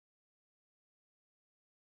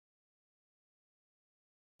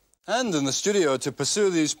And in the studio to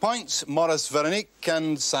pursue these points, Maurice Veronique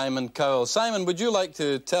and Simon Cowell. Simon, would you like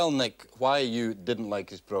to tell Nick why you didn't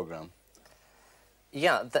like his programme?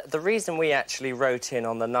 Yeah, the reason we actually wrote in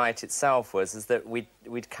on the night itself is that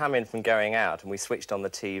we'd come in from going out and we switched on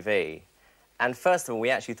the TV. And first of all,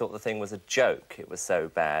 we actually thought the thing was a joke. It was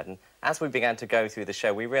so bad. And as we began to go through the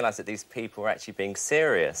show, we realised that these people were actually being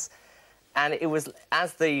serious. And it was,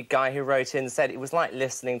 as the guy who wrote in said, it was like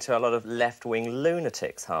listening to a lot of left-wing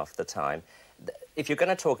lunatics half the time. If you're going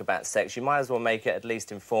to talk about sex, you might as well make it at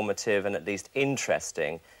least informative and at least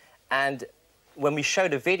interesting. And when we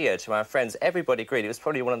showed a video to our friends, everybody agreed it was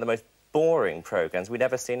probably one of the most boring programmes we'd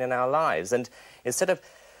ever seen in our lives. And instead of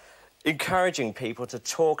encouraging people to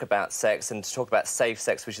talk about sex and to talk about safe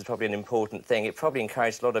sex, which is probably an important thing, it probably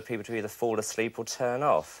encouraged a lot of people to either fall asleep or turn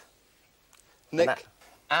off. Nick?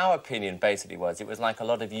 Our opinion basically was it was like a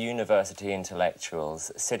lot of university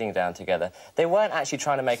intellectuals sitting down together. They weren't actually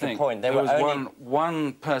trying to make a point. There was only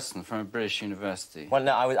one person from a British university. Well,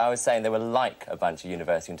 no, I was saying they were like a bunch of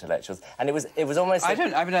university intellectuals, and it was almost.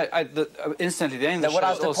 Instantly, the aim of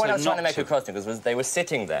the point I was trying to make across was they were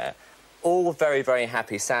sitting there, all very, very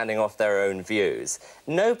happy, sounding off their own views.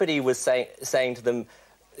 Nobody was saying to them,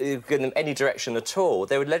 giving them any direction at all.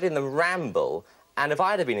 They were letting them ramble. And if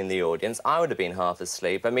I'd have been in the audience, I would have been half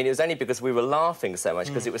asleep. I mean, it was only because we were laughing so much,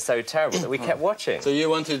 because it was so terrible, that we kept watching. So you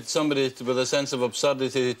wanted somebody with a sense of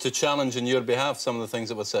absurdity to challenge in your behalf some of the things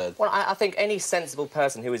that were said? Well, I think any sensible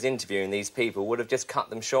person who was interviewing these people would have just cut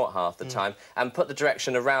them short half the time and put the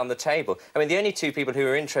direction around the table. I mean, the only two people who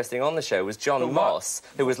were interesting on the show was John Moss,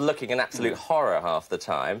 who was looking in absolute horror half the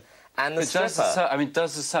time, and the stripper. I mean,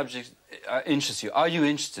 does the subject interest you? Are you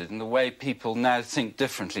interested in the way people now think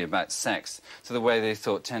differently about sex to the way they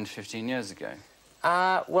thought 10 to 15 years ago?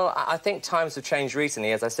 Well, I think times have changed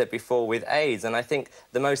recently, as I said before, with AIDS, and I think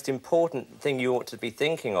the most important thing you ought to be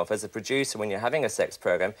thinking of as a producer when you're having a sex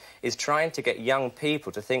programme is trying to get young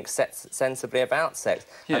people to think sensibly about sex,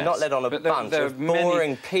 and not let on a bunch of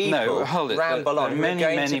boring people ramble on. There are many,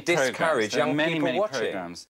 many discourage young people watching. Programs.